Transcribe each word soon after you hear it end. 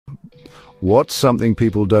What's something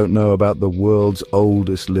people don't know about the world's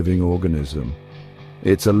oldest living organism?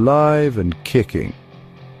 It's alive and kicking.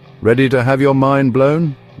 Ready to have your mind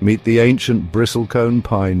blown? Meet the ancient bristlecone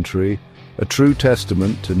pine tree, a true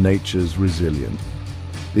testament to nature's resilience.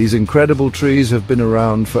 These incredible trees have been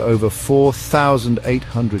around for over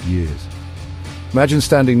 4,800 years. Imagine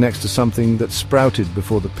standing next to something that sprouted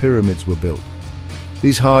before the pyramids were built.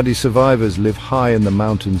 These hardy survivors live high in the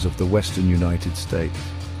mountains of the western United States.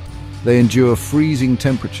 They endure freezing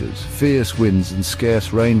temperatures, fierce winds and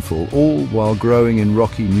scarce rainfall, all while growing in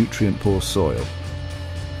rocky, nutrient-poor soil.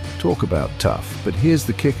 Talk about tough, but here's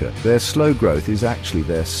the kicker. Their slow growth is actually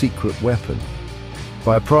their secret weapon.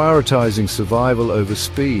 By prioritizing survival over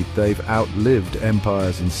speed, they've outlived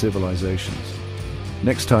empires and civilizations.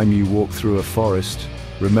 Next time you walk through a forest,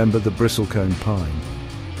 remember the bristlecone pine.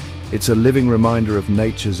 It's a living reminder of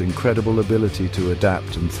nature's incredible ability to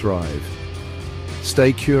adapt and thrive.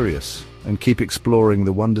 Stay curious and keep exploring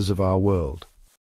the wonders of our world.